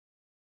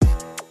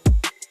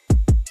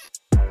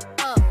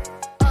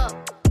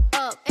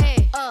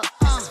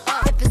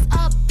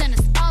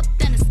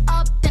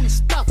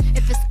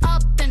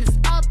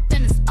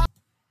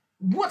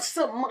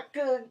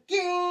famaca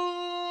again.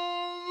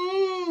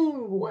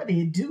 What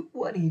it do,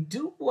 what it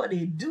do, what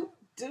it do.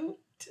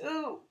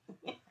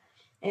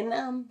 And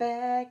I'm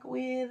back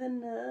with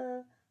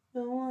another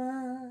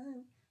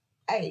one.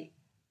 Hey.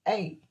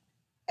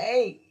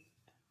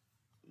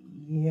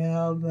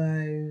 Yeah,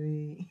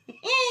 baby.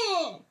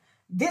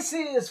 This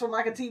is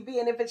Famaca TV,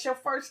 and if it's your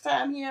first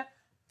time here,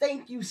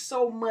 thank you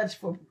so much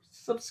for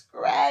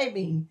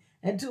subscribing.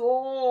 And to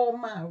all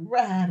my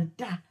ride or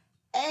die,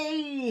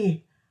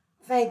 hey,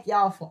 thank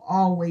y'all for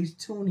always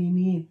tuning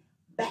in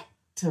back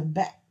to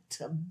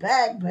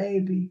back,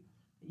 baby.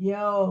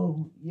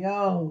 Yo.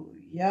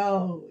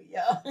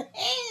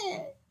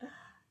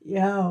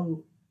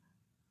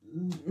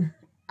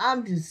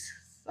 I'm just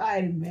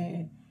excited,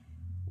 man.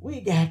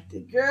 We got the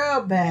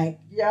girl back,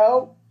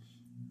 yo.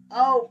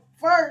 Oh,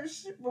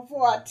 first,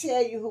 before I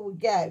tell you who we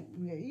got,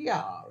 you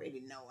already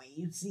know when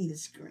you see the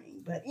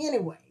screen. But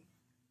anyway,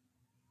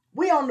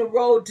 we on the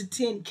road to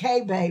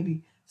 10K,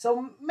 baby.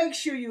 So make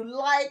sure you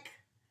like,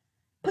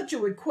 put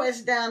your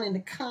request down in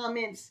the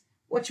comments,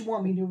 what you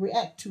want me to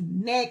react to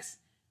next.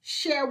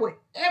 Share with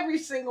every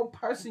single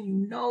person you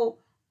know,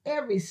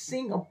 every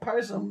single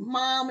person,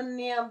 mom and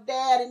them,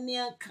 dad and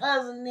them,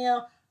 cousin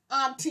them,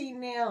 auntie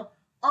and them,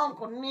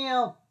 uncle and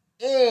them,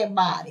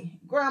 everybody,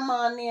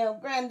 grandma and them,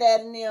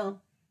 granddad and them,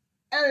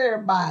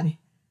 everybody.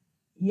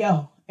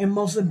 Yo, and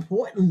most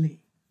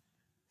importantly,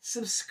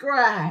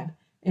 subscribe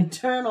and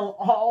turn on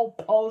all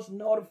post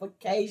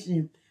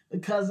notifications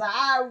because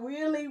I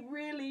really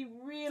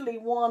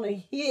want to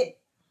hit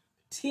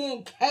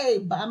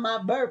 10K by my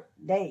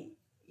birthday.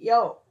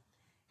 Yo,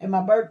 and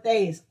my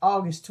birthday is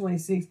August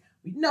 26th.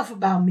 Enough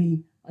about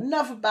me.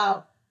 Enough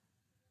about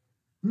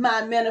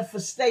my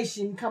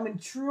manifestation coming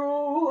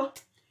true.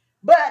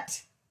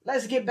 But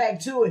let's get back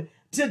to it.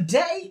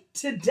 Today,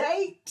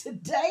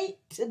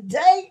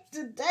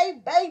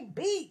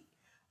 baby,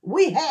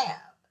 we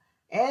have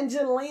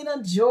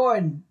Angelina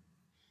Jordan.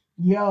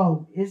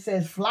 Yo, it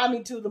says Fly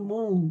Me to the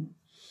Moon.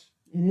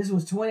 And this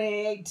was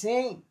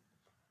 2018.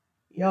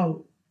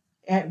 Yo,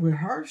 at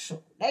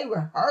rehearsal. They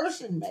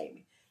rehearsing, baby.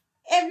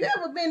 Have you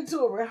ever been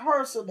to a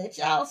rehearsal that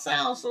y'all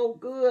sound so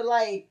good?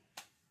 Like,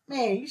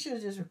 man, you should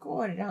have just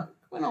recorded it.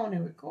 Went on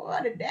and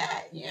recorded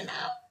that, you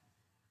know?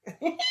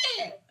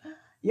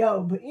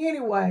 Yo, but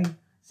anyway,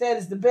 said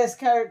it's the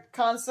best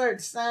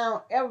concert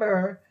sound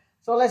ever.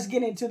 So let's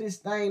get into this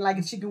thing like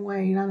a chicken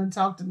wing. I done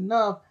talked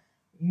enough.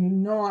 You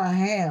know I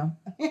have.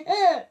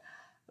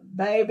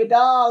 Baby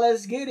doll,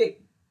 let's get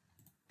it.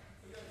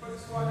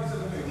 Nice and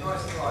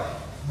right.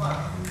 1,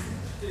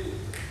 2, 1,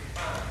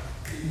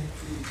 2,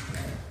 3.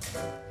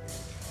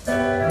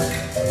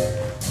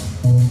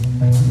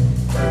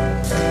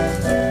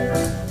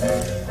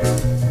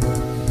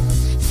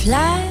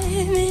 Fly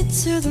me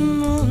to the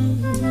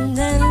moon,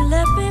 then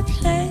let me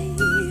play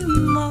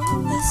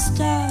among the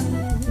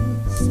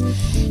stars.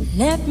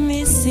 Let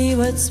me see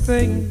what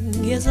spring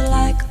is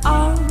like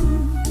on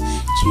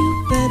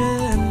Jupiter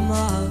and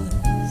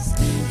Mars.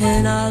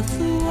 In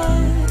other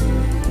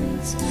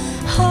words,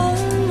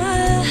 hold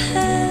my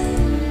hand.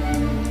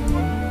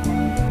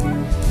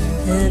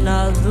 In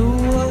other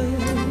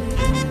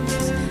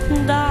words,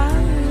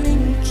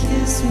 darling,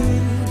 kiss me.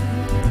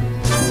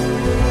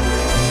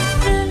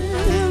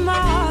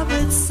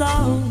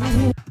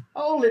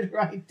 Hold it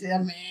right there,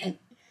 man.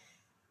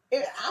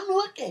 If I'm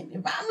looking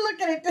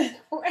at this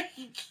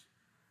way,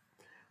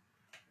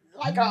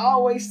 like I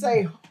always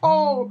say,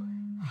 hold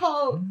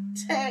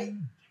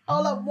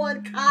up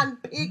one cotton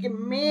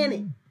picking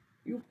minute.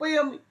 You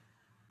feel me?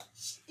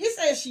 It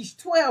says she's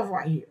 12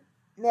 right here.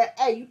 Now,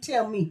 hey, you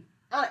tell me,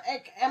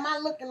 am I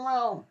looking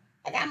wrong?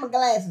 I got my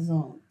glasses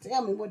on.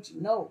 Tell me what you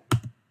know.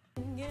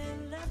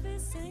 Let me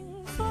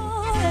sing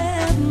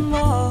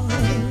forevermore.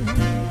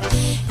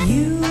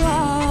 You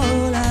are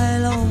all I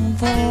long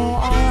for,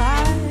 all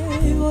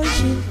I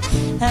worship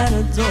and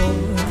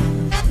adore.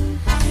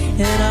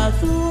 In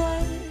other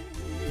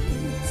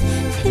words,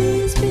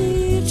 please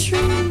be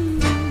true.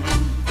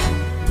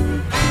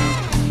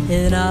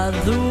 In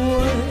other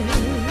words,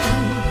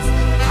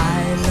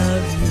 I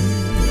love you.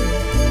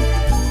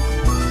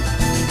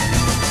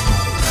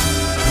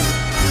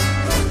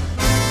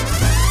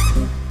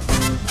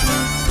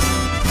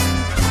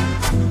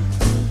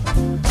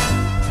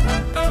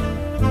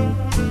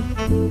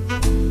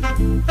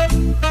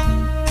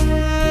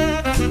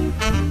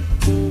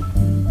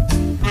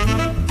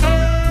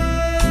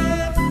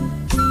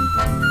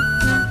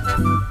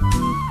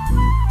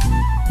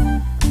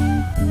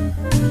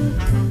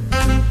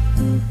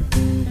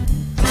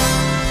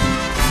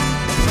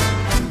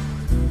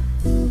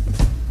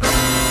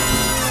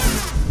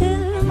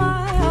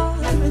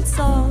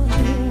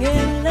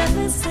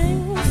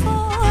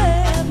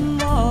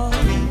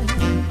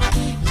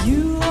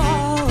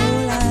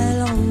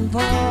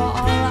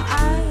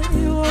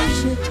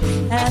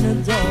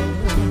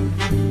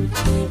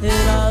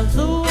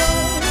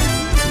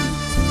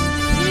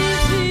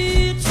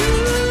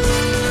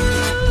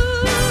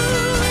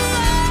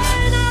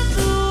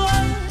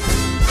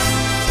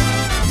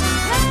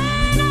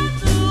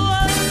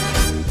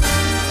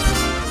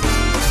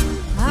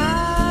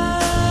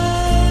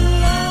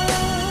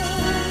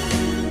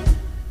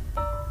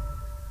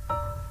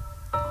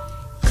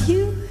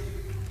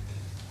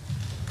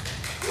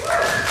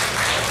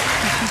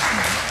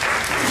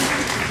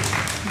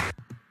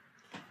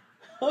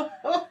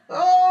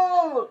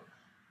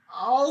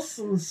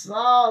 some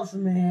sauce,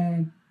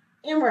 man.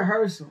 In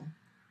rehearsal.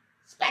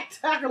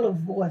 Spectacular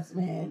voice,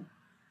 man.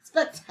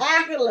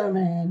 Spectacular,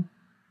 man.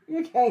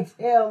 You can't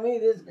tell me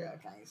this girl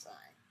can't sing.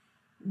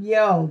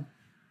 Yo,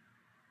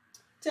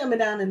 tell me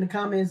down in the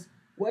comments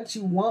what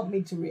you want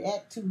me to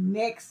react to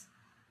next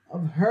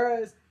of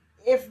hers.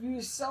 If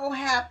you so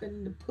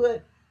happen to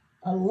put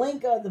a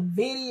link of the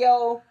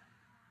video,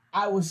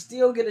 I will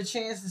still get a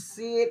chance to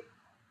see it.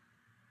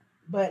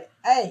 But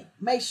hey,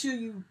 make sure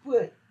you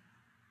put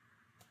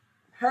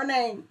her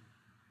name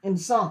in the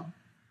song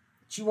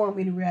that you want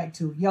me to react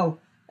to. Yo,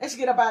 let's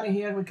get up out of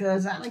here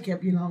because I done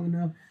kept you long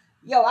enough.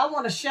 Yo, I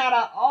want to shout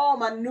out all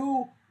my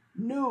new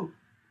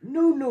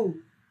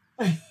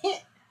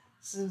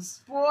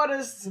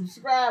supporters,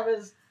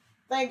 subscribers.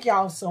 Thank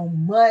y'all so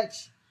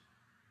much.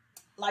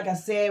 Like I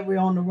said, we're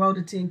on the road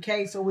to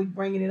 10K, so we're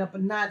bringing it up a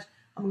notch.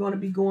 I'm going to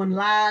be going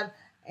live.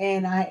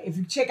 And if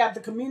you check out the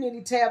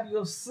community tab,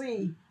 you'll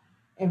see.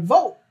 And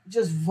vote.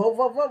 Just vote,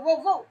 vote, vote,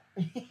 vote, vote.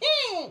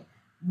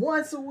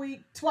 Once a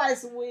week,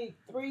 twice a week,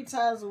 3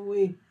 times a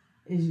week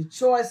is your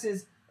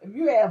choices. If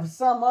you have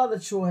some other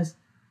choice,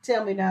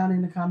 tell me down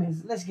in the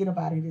comments. Let's get up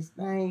out of this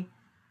thing.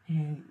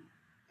 And,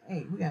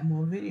 hey, we got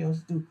more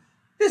videos to do.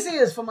 This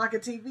is Famaca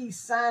TV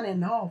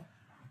signing off.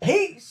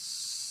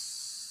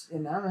 Peace.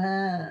 And I'm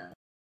out.